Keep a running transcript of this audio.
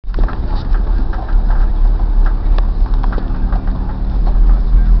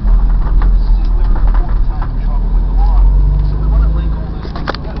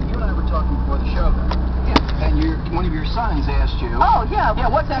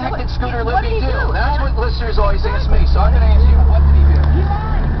Scooter What did Libby he do? do? That's what listeners always ask me, so I'm going to ask you, what did he do? He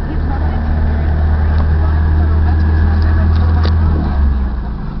lied. He's lying.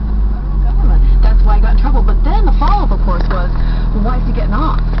 That's why he got in trouble. But then the follow-up, of course, was, well, why is he getting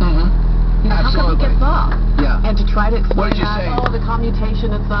off? You know, how come he gets off? Yeah. And to try to explain What did you say? oh, the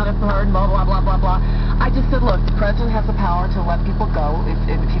commutation, it's not a burden, blah, blah, blah, blah, blah. I just said, look, the president has the power to let people go if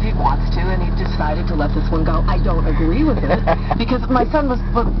he wants to, and he decided to let this one go. I don't agree with it, because my son was,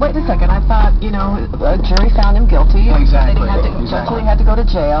 but wait a second, I thought, you know, a jury found him guilty. Exactly. And eventually had to go to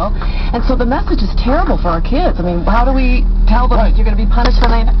jail. And so the message is terrible for our kids. I mean, how do we tell them that you're going to be punished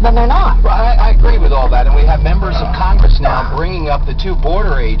when they're not? Well, I agree with all that, and we have members of Congress now bringing up the 2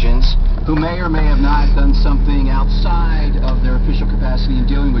 border agents who may or may have not done something outside of their official capacity in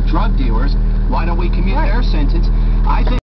dealing with drug dealers. Why don't we commute their sentence? I think